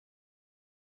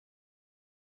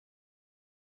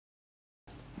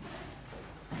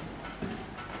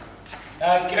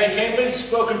G'day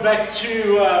campers, welcome back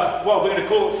to, well, we're going to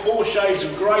call it 4 Shades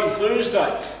of Grey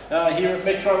Thursday here at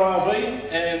Metro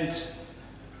RV, and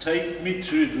take me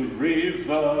to the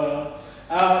river.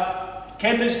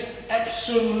 Campers,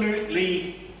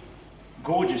 absolutely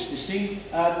gorgeous this thing.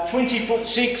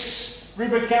 20'6"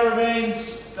 river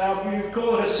caravans, we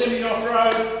call it a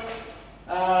semi-off-road,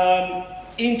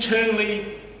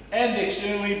 internally and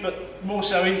externally, but more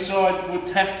so inside. Would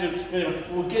have to,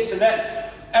 we'll get to that.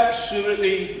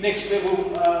 Absolutely next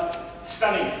level,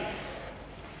 stunning.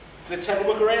 Let's have a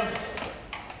look around.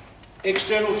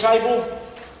 External table,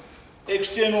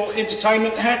 external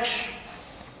entertainment hatch.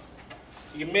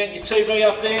 You can mount your TV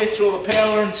up there through all the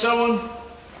power and so on.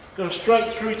 Got a straight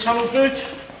through tunnel boot.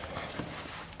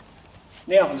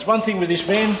 Now there's one thing with this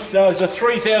van, there's a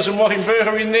 3000 watt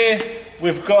inverter in there.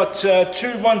 We've got 2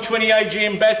 120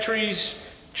 AGM batteries,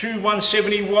 2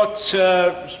 170 watt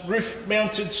roof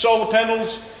mounted solar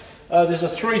panels. There's a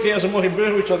 3000 watt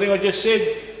inverter, which I think I just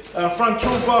said. Front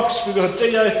toolbox, we've got a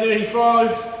DO35.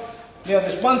 Now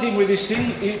there's one thing with this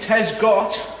thing, it has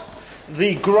got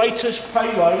the greatest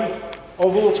payload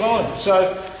of all time.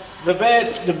 So the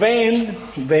van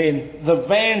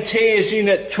tears in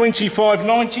at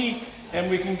 2590, and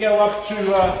we can go up to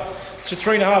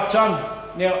 3.5 tonne.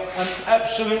 Now, an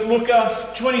absolute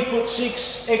looker,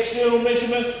 20'6" external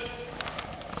measurement.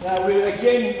 Now, we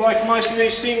again, like most of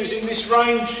these things in this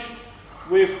range,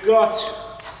 we've got,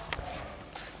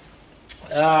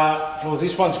 well,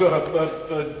 this one's got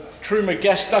a Truma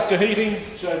gas ducted heating,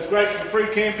 so it's great for free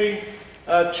camping.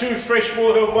 2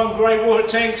 freshwater, 1 grey water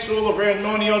tanks, all around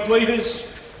 90 odd litres.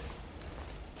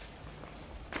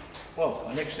 Well,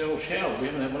 an external shower, we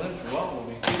haven't had one in for a while, we'll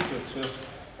be good,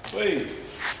 but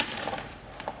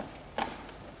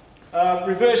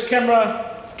reverse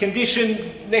camera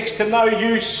condition, next to no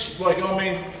use, like I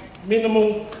mean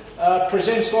minimal,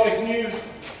 presents like new.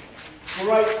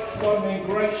 Great, I mean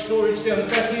great storage down the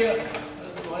back here.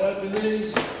 If I open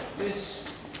these, this.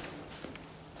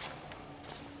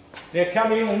 Now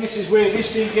come in, and this is where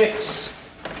this thing gets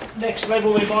next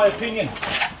level in my opinion.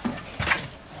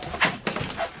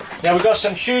 Now we've got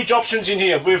some huge options in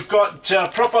here. We've got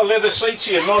proper leather seats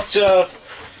here, not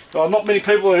well, not many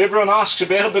people, everyone asks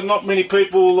about it, but not many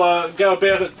people go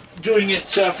about it doing it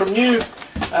from new.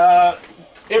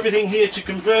 Everything here to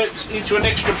convert into an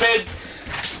extra bed.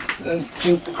 It's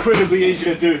incredibly easy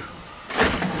to do.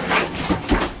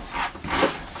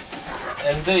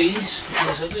 And these,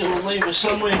 there's a little lever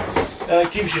somewhere,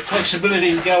 gives you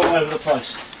flexibility to go all over the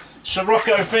place.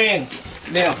 Sirocco fan.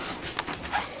 Now,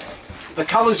 the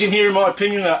colours in here, in my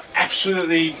opinion, are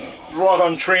absolutely right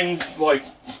on trend. Like,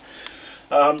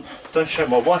 don't show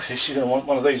my wife this, she's going to want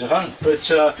one of these at home. But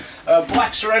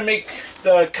black ceramic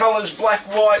colours, black,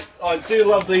 white. I do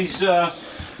love these, well,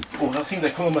 I think they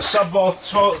call them a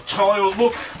sub-tile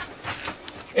look.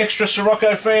 Extra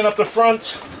Sirocco fan up the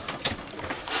front.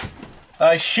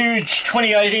 A huge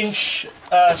 28-inch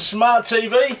smart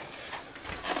TV.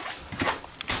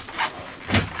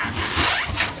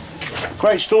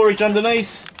 Great storage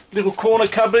underneath. Little corner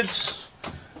cupboards.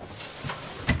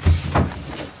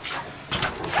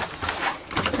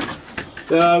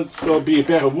 There'll be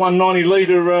about a 190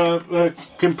 litre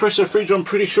compressor fridge, I'm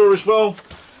pretty sure, as well.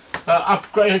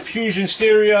 Upgraded fusion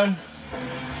stereo.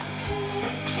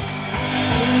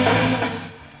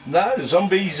 No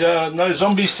zombies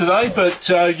today, but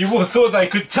you would have thought they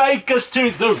could take us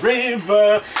to the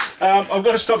river. I've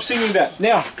got to stop singing that.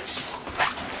 Now,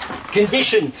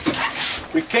 condition.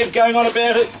 We keep going on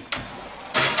about it,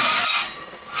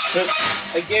 but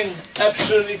again,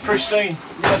 absolutely pristine.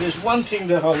 Now, there's one thing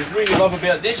that I really love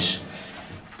about this,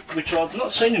 which I've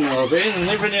not seen in a while, and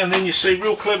every now and then you see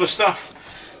real clever stuff.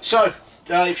 So,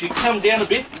 if you come down a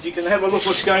bit, you can have a look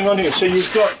what's going on here. So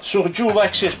you've got sort of dual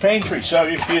access pantry. So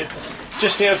if you're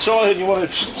just outside and you want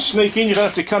to sneak in, you don't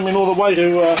have to come in all the way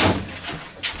to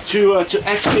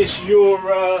access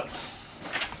your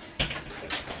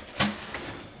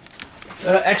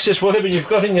access whatever you've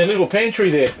got in your little pantry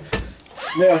there.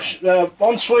 Now,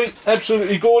 ensuite,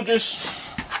 absolutely gorgeous.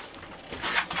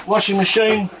 Washing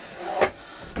machine.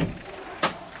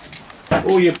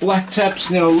 All your black taps.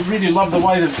 Now, I really love the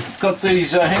way they've got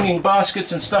these hanging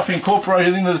baskets and stuff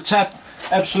incorporated into the tap.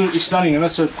 Absolutely stunning, and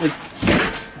that's a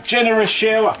generous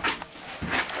shower.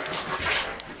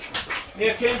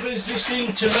 Now, campers, this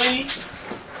thing to me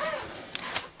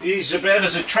is about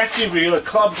as attractive. We've got a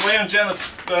club lounge down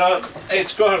the,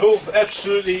 it's got it all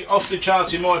absolutely off the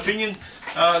charts in my opinion.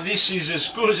 This is as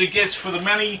good as it gets for the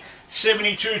money.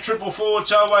 72 444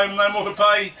 tow, no more to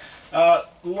pay.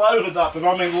 Loaded up, and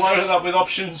I mean loaded up with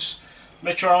options.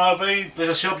 Metro RV, let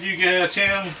us help you get out of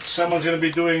town. Someone's going to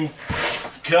be doing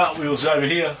cartwheels over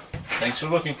here. Thanks for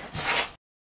looking.